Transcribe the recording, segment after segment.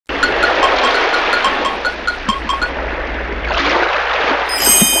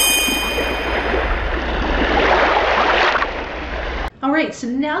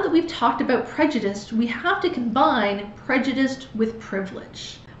now that we've talked about prejudice, we have to combine prejudice with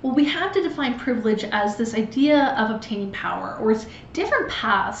privilege. Well, we have to define privilege as this idea of obtaining power, or it's different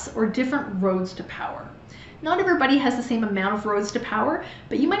paths or different roads to power. Not everybody has the same amount of roads to power,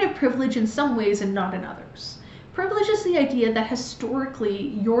 but you might have privilege in some ways and not in others. Privilege is the idea that historically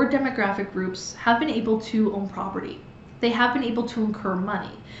your demographic groups have been able to own property. They have been able to incur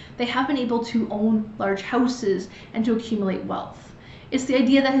money. They have been able to own large houses and to accumulate wealth. It's the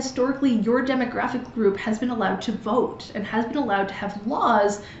idea that historically your demographic group has been allowed to vote and has been allowed to have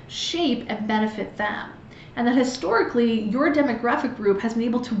laws shape and benefit them. And that historically your demographic group has been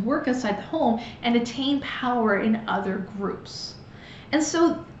able to work outside the home and attain power in other groups. And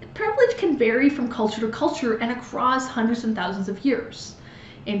so privilege can vary from culture to culture and across hundreds and thousands of years.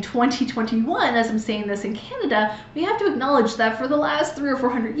 In 2021, as I'm saying this in Canada, we have to acknowledge that for the last 300 or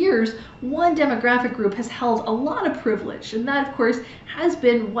 400 years, one demographic group has held a lot of privilege, and that of course has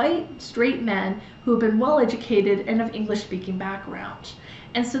been white, straight men who have been well educated and of English-speaking background.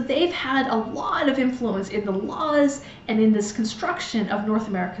 And so they've had a lot of influence in the laws and in this construction of North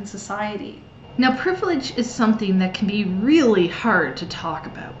American society. Now, privilege is something that can be really hard to talk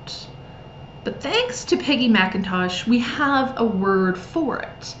about. But thanks to Peggy McIntosh, we have a word for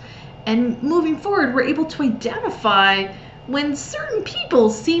it. And moving forward, we're able to identify when certain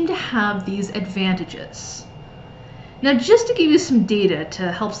people seem to have these advantages. Now, just to give you some data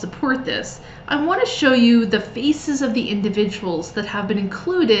to help support this, I want to show you the faces of the individuals that have been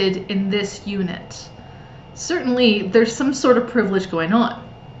included in this unit. Certainly, there's some sort of privilege going on.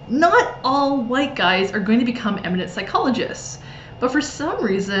 Not all white guys are going to become eminent psychologists, but for some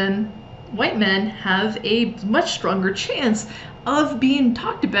reason, white men have a much stronger chance of being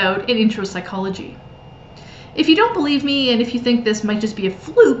talked about in intro psychology. If you don't believe me, and if you think this might just be a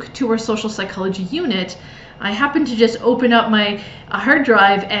fluke to our social psychology unit, I happen to just open up my hard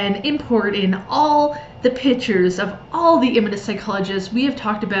drive and import in all the pictures of all the eminent psychologists we have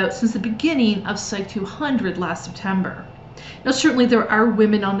talked about since the beginning of Psych 200 last September. Now, certainly there are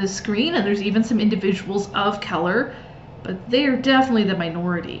women on this screen, and there's even some individuals of color, but they are definitely the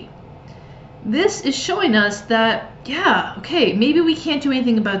minority. This is showing us that, yeah, okay, maybe we can't do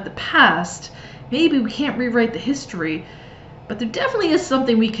anything about the past, maybe we can't rewrite the history, but there definitely is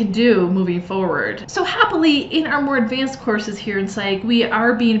something we can do moving forward. So happily, in our more advanced courses here in Psych, we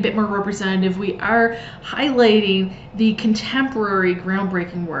are being a bit more representative. We are highlighting the contemporary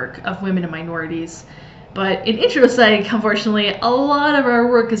groundbreaking work of women and minorities. But in intro Psych, unfortunately, a lot of our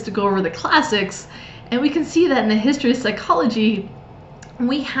work is to go over the classics, and we can see that in the history of psychology,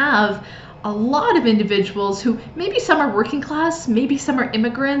 we have a lot of individuals who maybe some are working class, maybe some are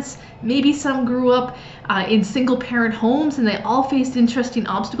immigrants, maybe some grew up in single parent homes and they all faced interesting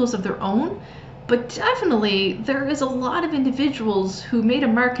obstacles of their own. But definitely there is a lot of individuals who made a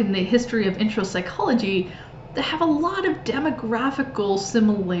mark in the history of intro psychology that have a lot of demographical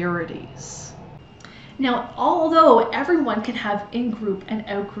similarities. Now, although everyone can have in-group and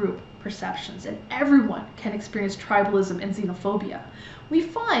out-group perceptions, and everyone can experience tribalism and xenophobia, we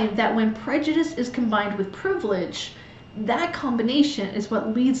find that when prejudice is combined with privilege, that combination is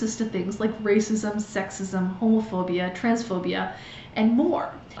what leads us to things like racism, sexism, homophobia, transphobia, and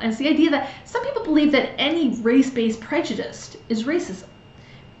more. And it's the idea that some people believe that any race-based prejudice is racism,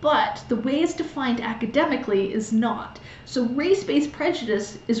 but the way it's defined academically is not. So race-based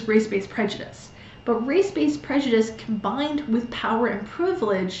prejudice is race-based prejudice. But race-based prejudice combined with power and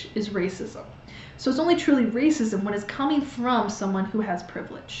privilege is racism. So it's only truly racism when it's coming from someone who has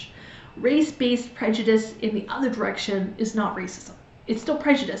privilege. Race-based prejudice in the other direction is not racism. It's still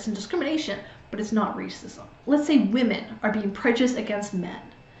prejudice and discrimination, but it's not racism. Let's say women are being prejudiced against men.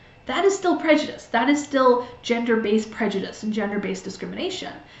 That is still prejudice. That is still gender-based prejudice and gender-based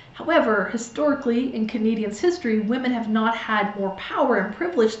discrimination. However, historically, in Canadians' history, women have not had more power and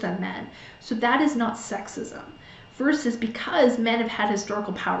privilege than men, so that is not sexism. Versus because men have had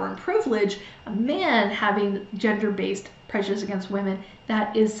historical power and privilege, a man having gender-based prejudice against women,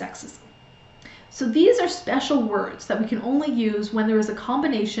 that is sexism. So these are special words that we can only use when there is a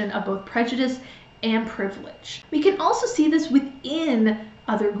combination of both prejudice and privilege. We can also see this within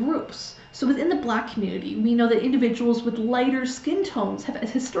other groups. So within the Black community, we know that individuals with lighter skin tones have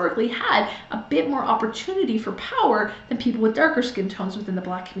historically had a bit more opportunity for power than people with darker skin tones within the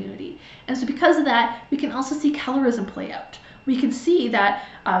Black community. And so because of that, we can also see colorism play out. We can see that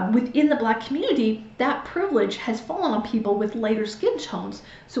within the Black community, that privilege has fallen on people with lighter skin tones.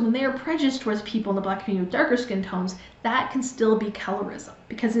 So when they are prejudiced towards people in the Black community with darker skin tones, that can still be colorism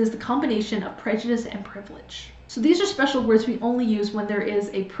because it is the combination of prejudice and privilege. So these are special words we only use when there is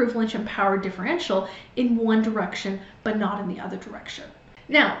a privilege and power differential in one direction, but not in the other direction.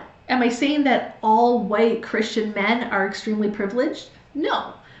 Now, am I saying that all white Christian men are extremely privileged?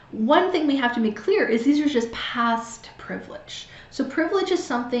 No. One thing we have to make clear is these are just past privilege. So privilege is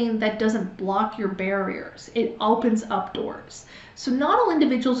something that doesn't block your barriers. It opens up doors. So not all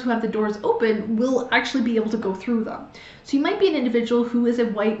individuals who have the doors open will actually be able to go through them. So you might be an individual who is a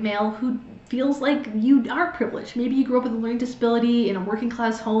white male who feels like you are privileged. Maybe you grew up with a learning disability in a working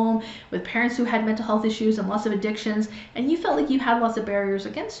class home with parents who had mental health issues and lots of addictions, and you felt like you had lots of barriers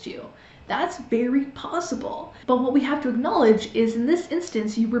against you. That's very possible. But what we have to acknowledge is in this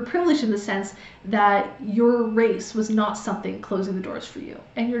instance, you were privileged in the sense that your race was not something closing the doors for you,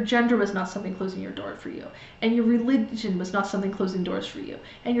 and your gender was not something closing your door for you, and your religion was not something closing doors for you,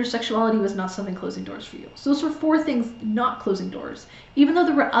 and your sexuality was not something closing doors for you. So those were 4 things not closing doors, even though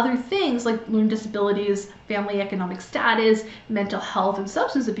there were other things like learning disabilities, family economic status, mental health, and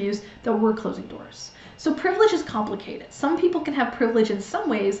substance abuse that were closing doors. So privilege is complicated. Some people can have privilege in some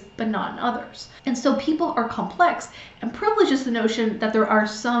ways, but not in others. And so people are complex, and privilege is the notion that there are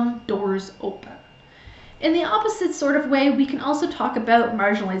some doors open. In the opposite sort of way, we can also talk about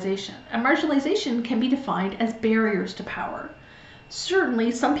marginalization. And marginalization can be defined as barriers to power.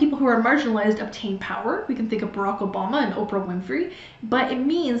 Certainly, some people who are marginalized obtain power. We can think of Barack Obama and Oprah Winfrey, but it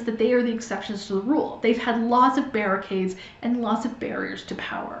means that they are the exceptions to the rule. They've had lots of barricades and lots of barriers to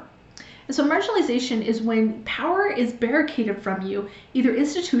power. And so marginalization is when power is barricaded from you, either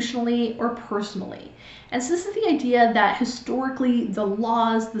institutionally or personally. And so this is the idea that historically the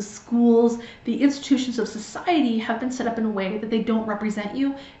laws, the schools, the institutions of society have been set up in a way that they don't represent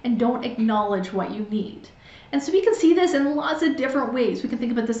you and don't acknowledge what you need. And so we can see this in lots of different ways. We can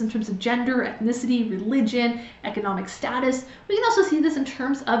think about this in terms of gender, ethnicity, religion, economic status. We can also see this in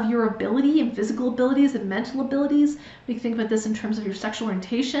terms of your ability and physical abilities and mental abilities. We can think about this in terms of your sexual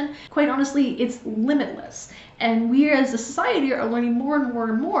orientation. Quite honestly, it's limitless. And we as a society are learning more and more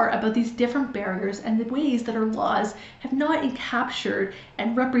and more about these different barriers and the ways that our laws have not captured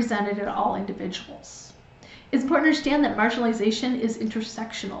and represented all individuals. It's important to understand that marginalization is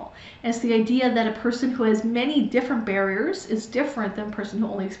intersectional. And it's the idea that a person who has many different barriers is different than a person who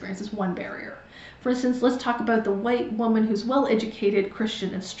only experiences one barrier. For instance, let's talk about the white woman who's well-educated,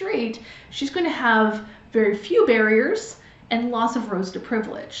 Christian, and straight. She's going to have very few barriers and lots of roads to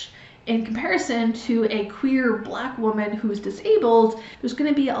privilege. In comparison to a queer black woman who's disabled, there's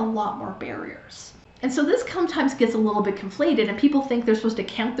going to be a lot more barriers. And so this sometimes gets a little bit conflated, and people think they're supposed to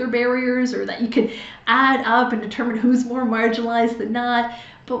count their barriers or that you can add up and determine who's more marginalized than not.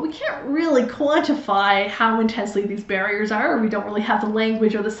 But we can't really quantify how intensely these barriers are. We don't really have the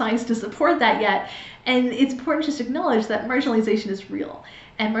language or the science to support that yet. And it's important just to acknowledge that marginalization is real,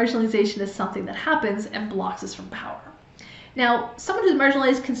 and marginalization is something that happens and blocks us from power. Now, someone who's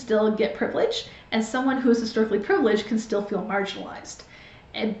marginalized can still get privilege, and someone who is historically privileged can still feel marginalized.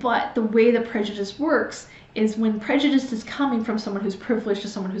 But the way that prejudice works is when prejudice is coming from someone who's privileged to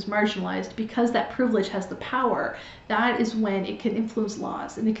someone who's marginalized, because that privilege has the power, that is when it can influence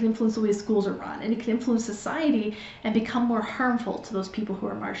laws, and it can influence the way schools are run, and it can influence society and become more harmful to those people who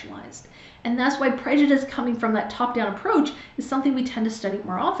are marginalized. And that's why prejudice coming from that top-down approach is something we tend to study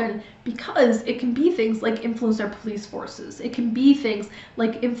more often, because it can be things like influence our police forces. It can be things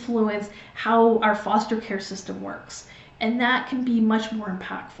like influence how our foster care system works. And that can be much more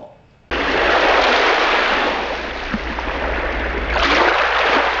impactful.